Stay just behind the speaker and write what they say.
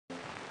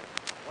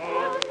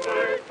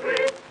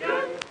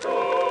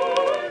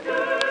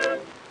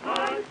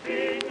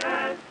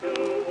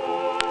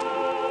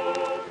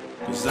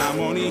I'm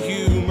only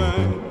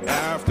human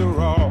after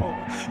all,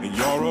 and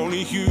you're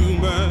only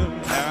human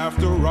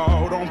after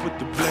all. Don't put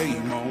the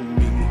blame on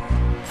me.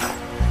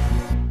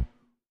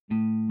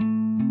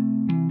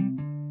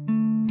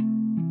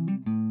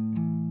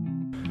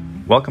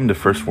 Welcome to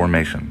First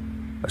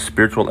Formation, a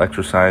spiritual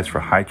exercise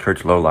for high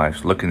church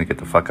lowlifes looking to get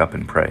the fuck up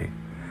and pray.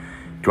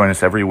 Join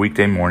us every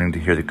weekday morning to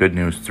hear the good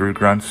news through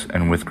grunts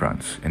and with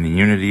grunts, in the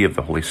unity of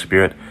the Holy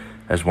Spirit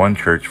as one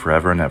church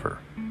forever and ever.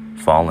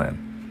 Fall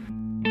in.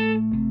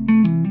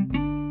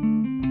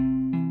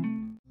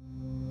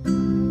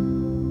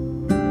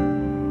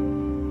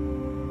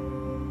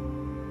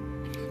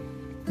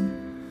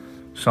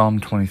 Psalm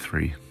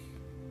 23.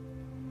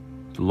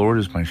 The Lord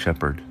is my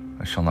shepherd,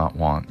 I shall not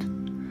want.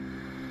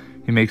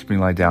 He makes me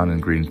lie down in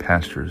green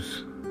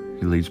pastures.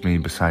 He leads me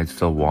beside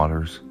still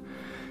waters.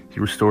 He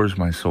restores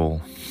my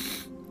soul.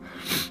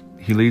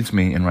 He leads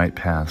me in right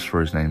paths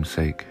for his name's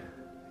sake.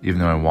 Even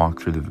though I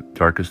walk through the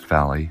darkest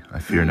valley, I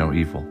fear no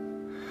evil,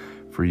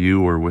 for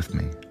you are with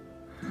me.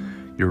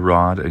 Your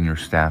rod and your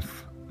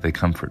staff, they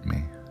comfort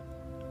me.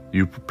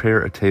 You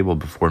prepare a table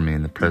before me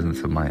in the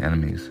presence of my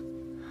enemies.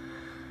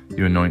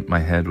 You anoint my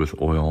head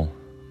with oil,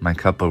 my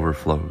cup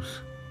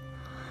overflows.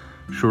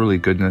 Surely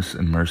goodness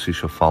and mercy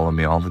shall follow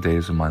me all the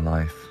days of my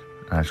life,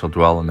 and I shall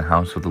dwell in the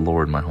house of the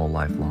Lord my whole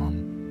life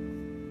long.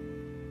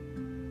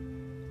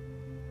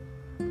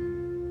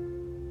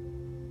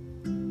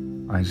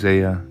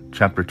 Isaiah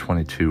chapter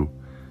 22,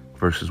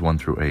 verses 1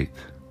 through 8.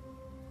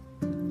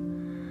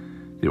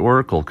 The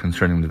oracle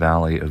concerning the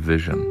valley of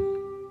vision.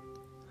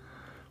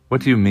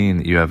 What do you mean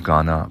that you have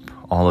gone up,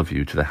 all of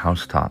you, to the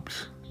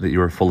housetops, that you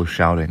are full of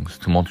shoutings,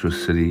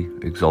 tumultuous city,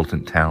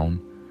 exultant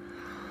town?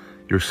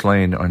 Your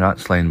slain are not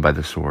slain by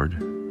the sword,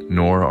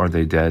 nor are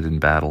they dead in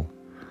battle.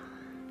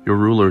 Your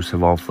rulers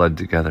have all fled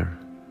together.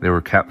 They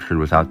were captured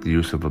without the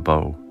use of a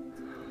bow.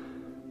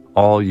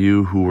 All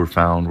you who were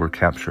found were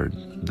captured,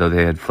 though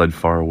they had fled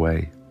far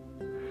away.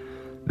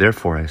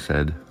 Therefore I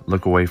said,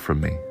 look away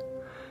from me.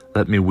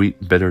 Let me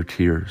weep bitter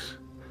tears.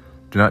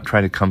 Do not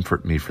try to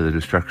comfort me for the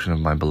destruction of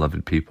my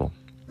beloved people.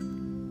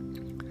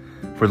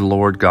 For the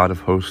Lord God of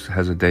hosts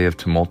has a day of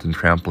tumult and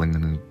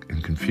trampling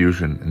and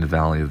confusion in the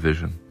valley of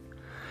vision,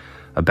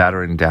 a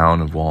battering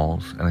down of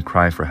walls, and a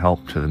cry for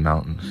help to the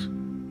mountains.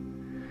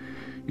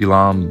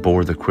 Elam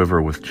bore the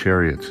quiver with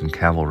chariots and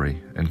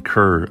cavalry, and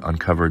Kir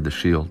uncovered the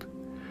shield.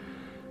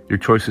 Your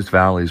choicest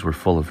valleys were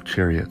full of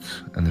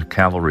chariots, and the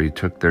cavalry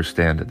took their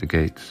stand at the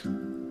gates.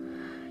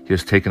 He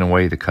has taken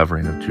away the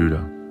covering of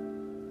Judah.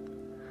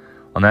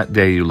 On that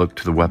day you looked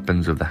to the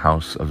weapons of the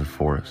house of the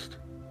forest.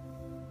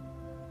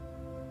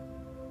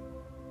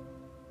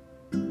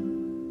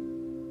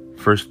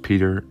 1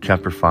 Peter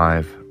chapter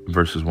 5,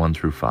 verses 1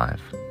 through 5.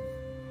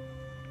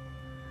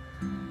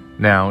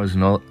 Now, as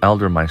an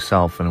elder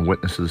myself and a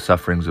witness of the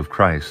sufferings of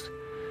Christ,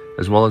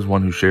 as well as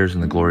one who shares in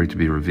the glory to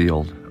be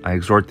revealed, I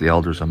exhort the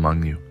elders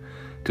among you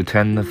to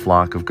tend the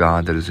flock of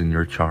God that is in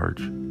your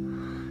charge,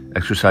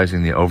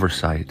 exercising the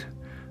oversight,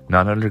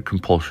 not under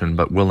compulsion,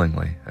 but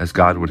willingly, as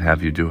God would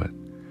have you do it,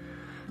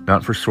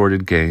 not for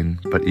sordid gain,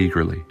 but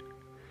eagerly.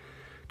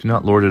 Do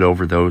not lord it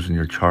over those in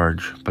your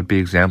charge, but be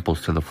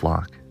examples to the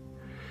flock.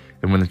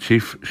 And when the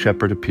chief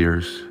shepherd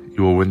appears,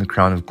 you will win the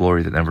crown of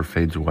glory that never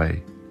fades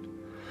away.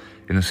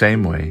 In the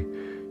same way,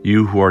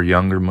 you who are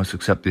younger must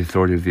accept the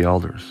authority of the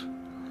elders,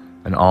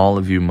 and all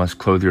of you must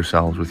clothe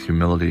yourselves with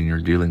humility in your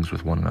dealings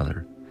with one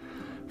another.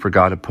 For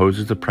God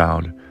opposes the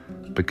proud,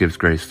 but gives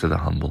grace to the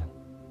humble.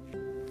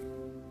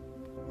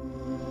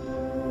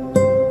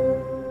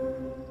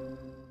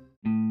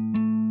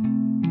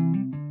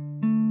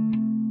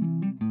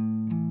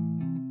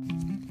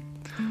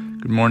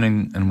 Good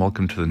morning and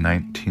welcome to the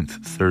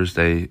 19th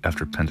Thursday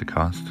after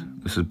Pentecost.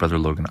 This is Brother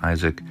Logan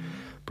Isaac,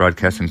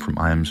 broadcasting from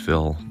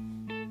Iamsville,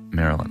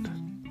 Maryland.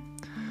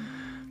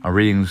 Our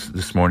readings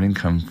this morning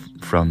come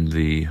from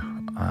the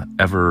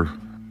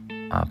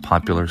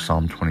ever-popular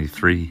Psalm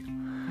 23,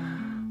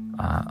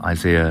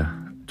 Isaiah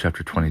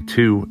chapter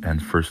 22, and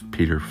 1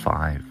 Peter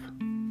 5.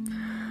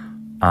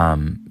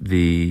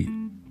 The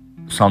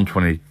Psalm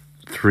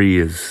 23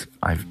 is,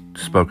 I've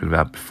spoken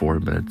about before,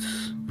 but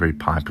it's very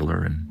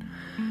popular in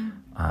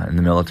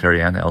the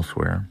military and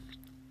elsewhere.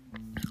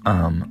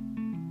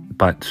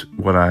 But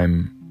what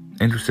I'm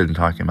interested in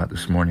talking about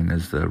this morning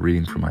is the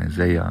reading from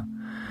Isaiah,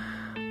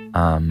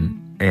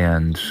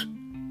 and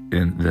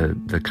in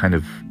the kind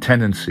of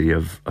tendency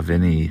of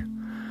any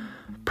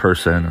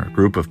person or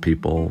group of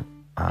people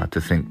to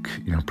think,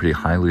 pretty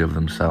highly of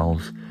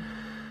themselves.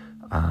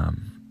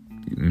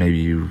 Maybe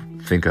you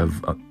think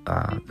of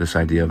this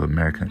idea of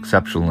American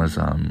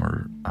exceptionalism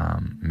or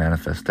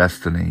manifest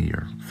destiny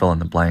or fill in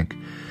the blank.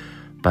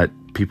 But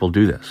people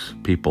do this.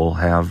 People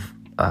have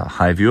a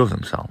high view of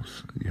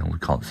themselves. We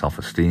call it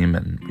self-esteem,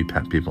 and we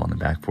pat people on the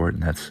back for it,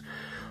 and that's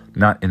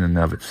not in and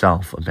of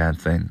itself a bad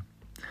thing.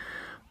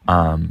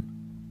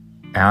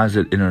 As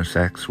it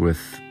intersects with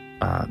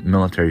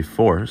military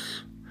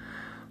force,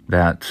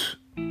 that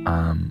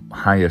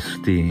high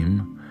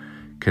esteem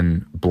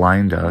can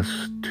blind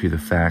us to the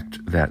fact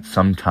that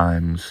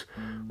sometimes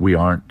we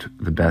aren't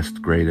the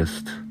best,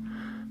 greatest,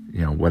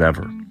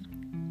 whatever.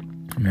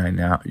 I mean,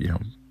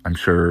 I'm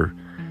sure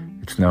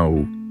it's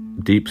no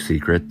deep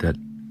secret that,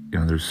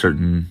 there's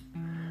certain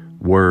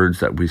words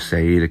that we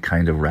say to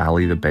kind of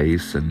rally the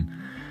base, and,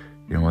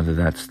 whether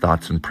that's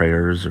thoughts and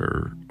prayers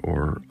or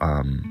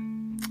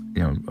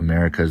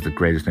America is the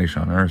greatest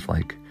nation on earth.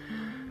 Like,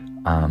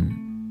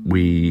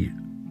 we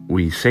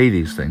say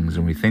these things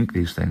and we think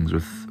these things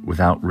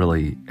without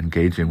really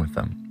engaging with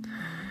them.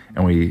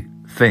 And we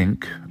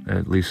think,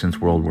 at least since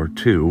World War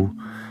II,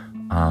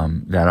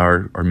 that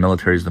our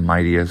military is the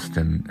mightiest,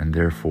 and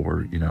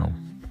therefore,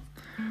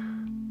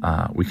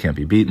 we can't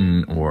be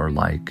beaten, or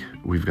like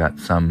we've got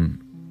some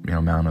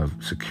amount of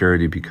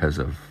security because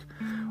of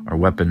our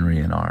weaponry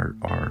and our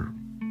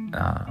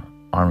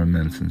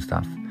armaments and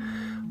stuff.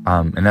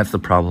 And that's the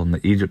problem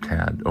that Egypt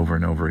had over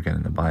and over again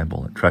in the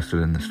Bible. It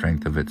trusted in the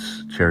strength of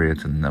its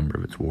chariots and the number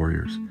of its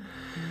warriors.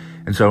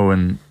 And so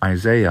in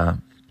Isaiah,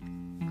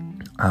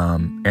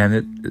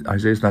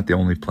 Isaiah's not the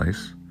only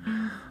place,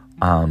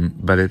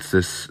 but it's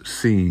this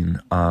scene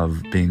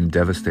of being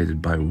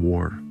devastated by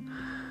war.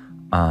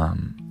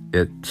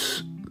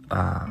 It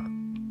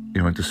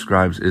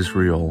describes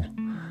Israel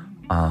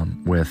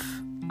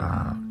with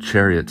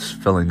chariots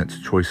filling its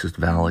choicest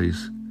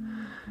valleys,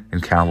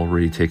 and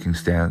cavalry taking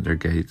stand at their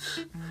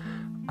gates,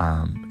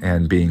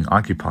 and being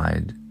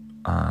occupied,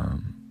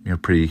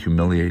 pretty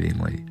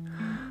humiliatingly.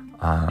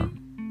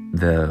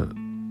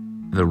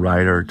 The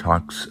writer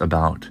talks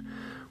about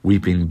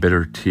weeping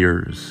bitter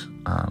tears,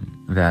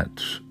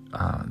 that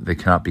they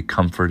cannot be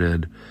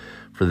comforted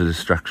for the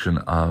destruction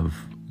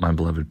of my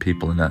beloved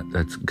people, and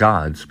that's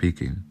God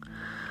speaking.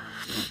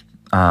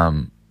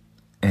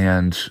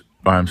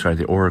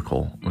 The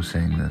oracle was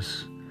saying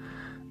this,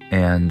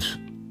 and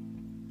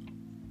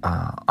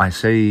I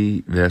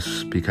say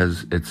this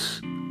because it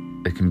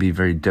can be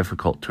very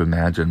difficult to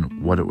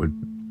imagine what it would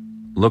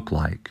look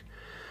like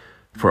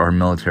for our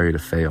military to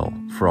fail,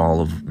 for all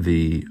of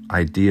the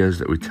ideas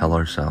that we tell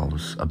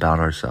ourselves about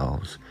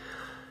ourselves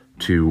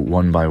to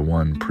one by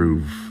one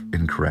prove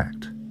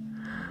incorrect,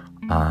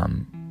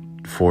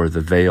 for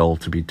the veil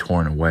to be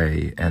torn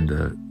away and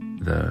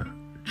the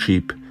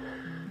cheap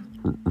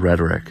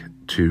rhetoric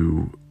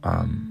to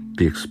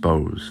be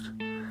exposed.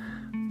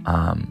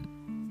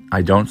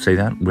 I don't say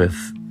that with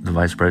the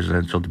vice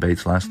presidential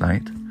debates last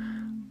night.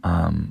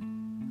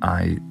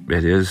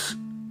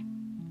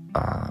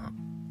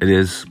 It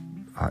is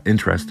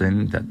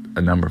interesting that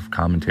a number of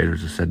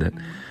commentators have said that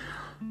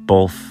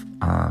both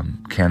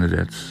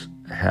candidates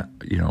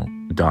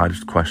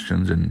dodged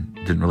questions and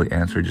didn't really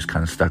answer, just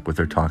kind of stuck with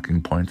their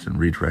talking points and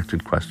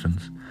redirected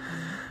questions.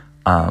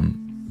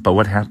 But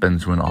what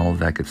happens when all of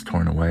that gets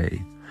torn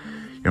away?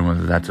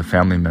 Whether that's a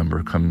family member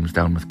who comes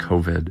down with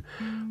COVID,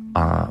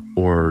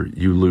 or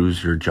you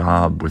lose your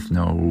job with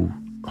no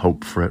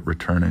hope for it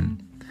returning.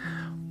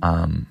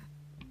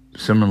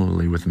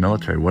 Similarly with the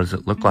military, what does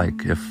it look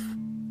like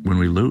when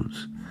we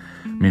lose?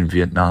 I mean,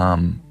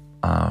 Vietnam,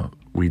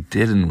 we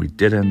did and we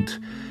didn't,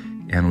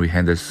 and we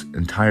had this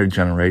entire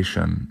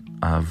generation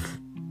of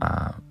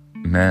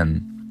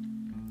men,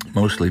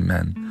 mostly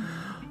men,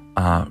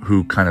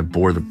 who kind of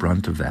bore the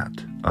brunt of that,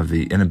 of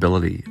the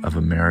inability of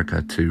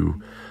America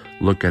to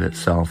look at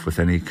itself with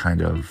any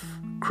kind of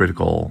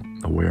critical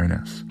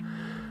awareness.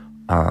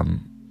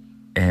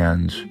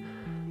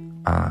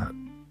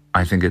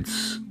 I think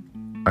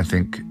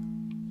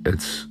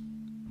it's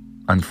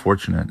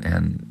unfortunate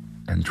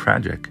and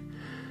tragic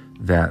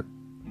that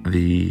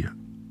the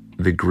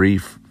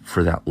grief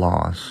for that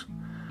loss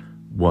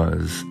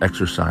was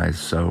exercised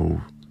so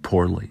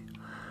poorly,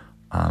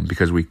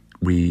 because we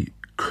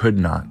could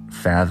not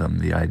fathom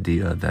the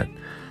idea that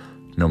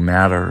no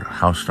matter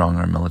how strong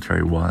our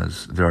military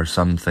was, there are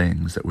some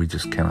things that we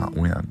just cannot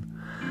win.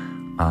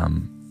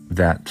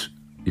 That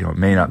it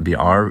may not be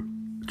our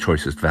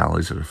choicest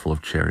valleys that are full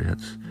of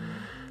chariots.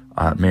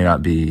 It may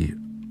not be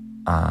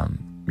our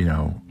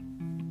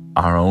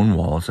own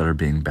walls that are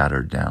being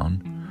battered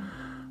down.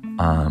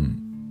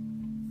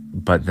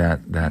 But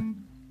that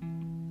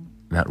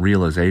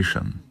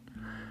realization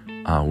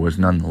was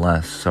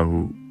nonetheless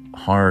so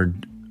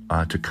hard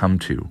to come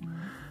to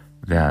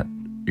that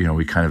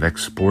we kind of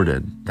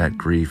exported that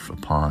grief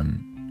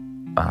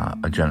upon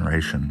a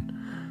generation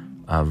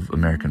of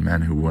American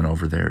men who went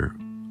over there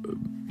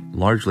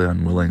largely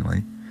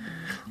unwillingly.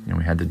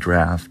 We had to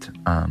draft,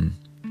 and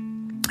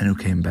who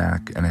came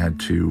back and had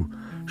to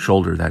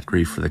shoulder that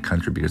grief for the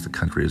country because the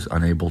country is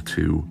unable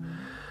to,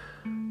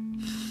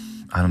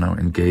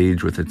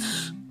 engage with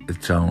its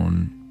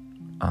own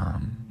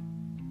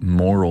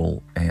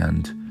moral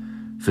and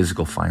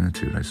physical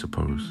finitude, I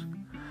suppose.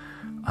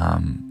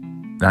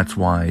 That's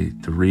why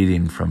the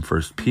reading from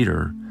 1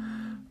 Peter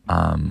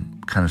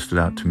kind of stood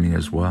out to me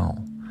as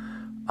well.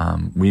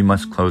 We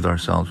must clothe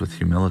ourselves with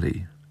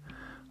humility,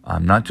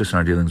 not just in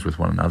our dealings with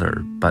one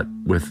another, but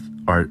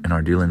in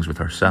our dealings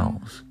with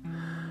ourselves.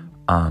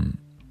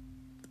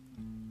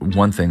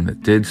 One thing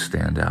that did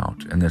stand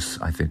out, and this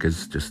I think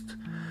is just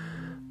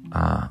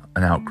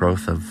an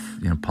outgrowth of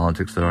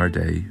politics of our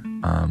day.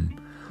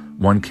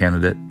 One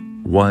candidate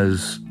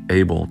was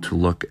able to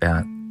look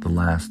at the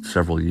last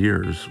several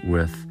years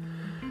with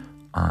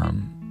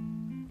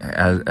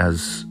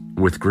as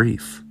with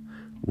grief,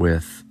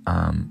 with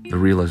the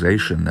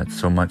realization that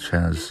so much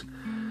has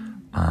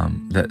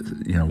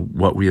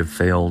what we have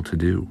failed to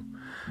do,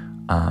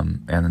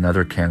 and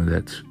another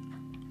candidate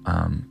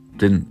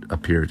didn't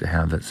appear to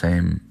have that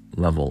same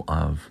level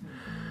of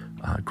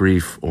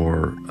grief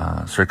or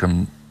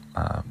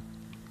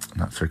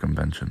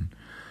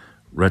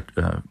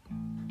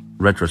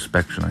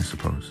retrospection, I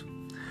suppose.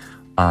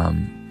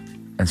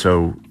 And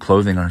so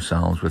clothing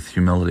ourselves with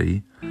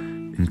humility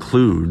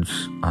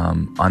includes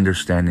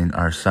understanding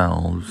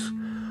ourselves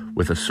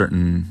with a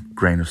certain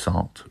grain of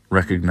salt,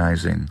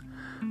 recognizing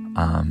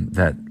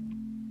that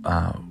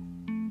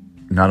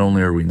not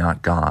only are we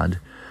not God,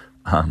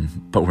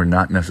 but we're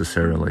not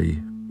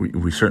necessarily,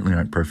 we certainly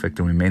aren't perfect,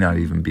 and we may not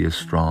even be as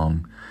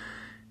strong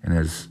and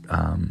as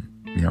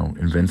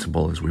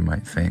invincible as we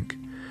might think.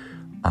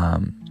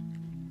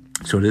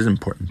 So it is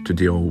important to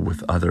deal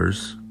with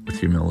others with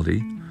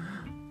humility,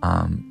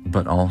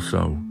 but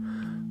also,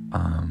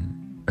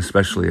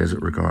 especially as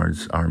it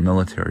regards our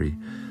military,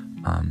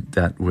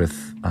 that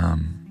with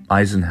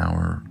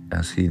Eisenhower,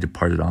 as he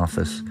departed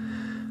office,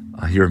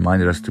 he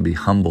reminded us to be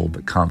humble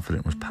but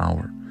confident with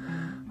power.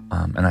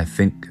 And I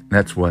think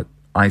that's what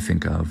I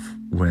think of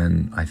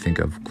when I think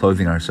of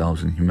clothing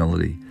ourselves in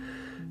humility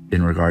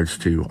in regards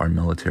to our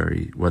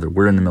military, whether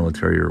we're in the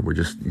military or we're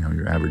just,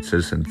 your average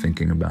citizen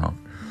thinking about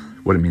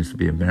what it means to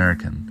be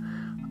American,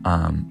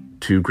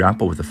 to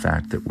grapple with the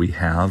fact that we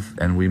have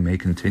and we may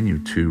continue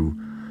to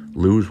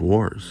lose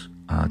wars,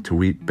 to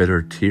weep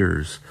bitter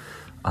tears,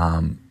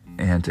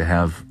 and to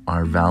have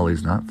our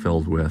valleys not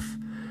filled with,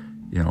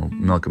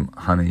 milk and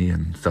honey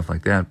and stuff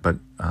like that, but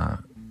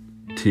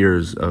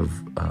tears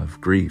of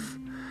grief.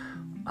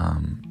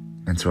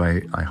 And so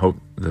I hope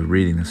the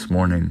reading this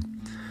morning,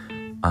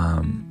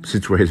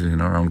 situated in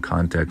our own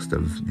context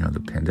of the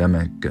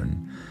pandemic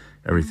and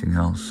everything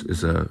else,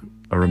 is a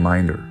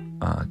reminder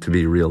to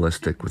be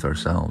realistic with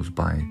ourselves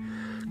by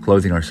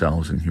clothing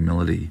ourselves in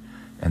humility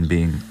and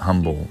being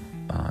humble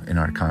in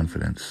our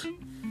confidence.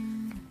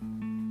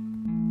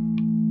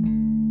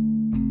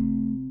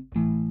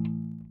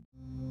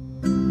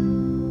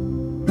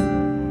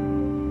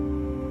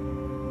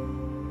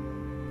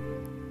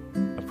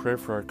 A prayer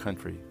for our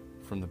country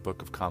from the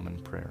Book of Common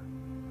Prayer.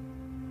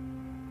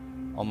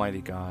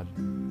 Almighty God,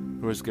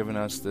 who has given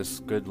us this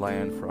good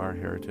land for our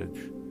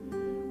heritage,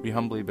 we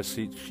humbly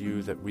beseech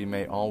you that we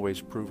may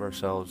always prove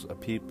ourselves a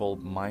people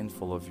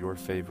mindful of your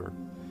favor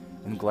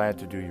and glad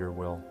to do your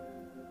will.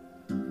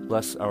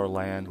 Bless our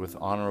land with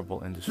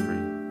honorable industry,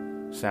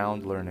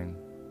 sound learning,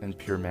 and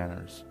pure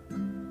manners.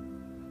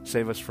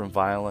 Save us from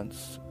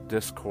violence,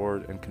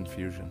 discord, and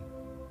confusion,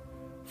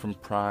 from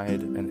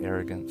pride and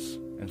arrogance,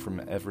 and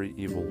from every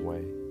evil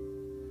way.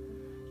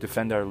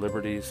 Defend our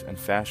liberties and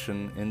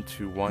fashion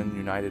into one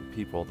united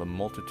people the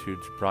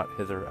multitudes brought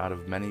hither out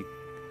of many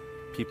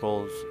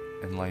peoples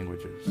and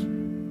languages.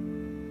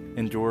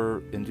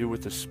 Endue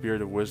with the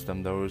spirit of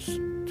wisdom those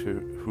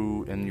to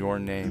who in your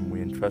name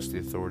we entrust the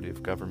authority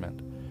of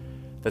government,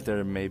 that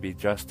there may be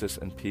justice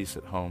and peace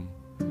at home,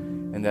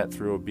 and that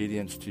through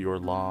obedience to your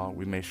law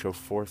we may show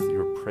forth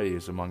your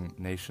praise among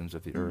nations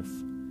of the earth.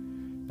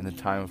 In the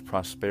time of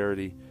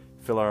prosperity,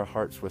 fill our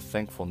hearts with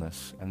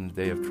thankfulness, and in the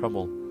day of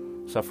trouble,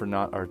 suffer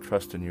not our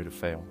trust in you to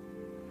fail.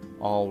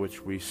 All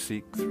which we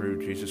seek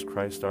through Jesus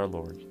Christ our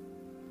Lord.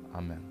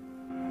 Amen.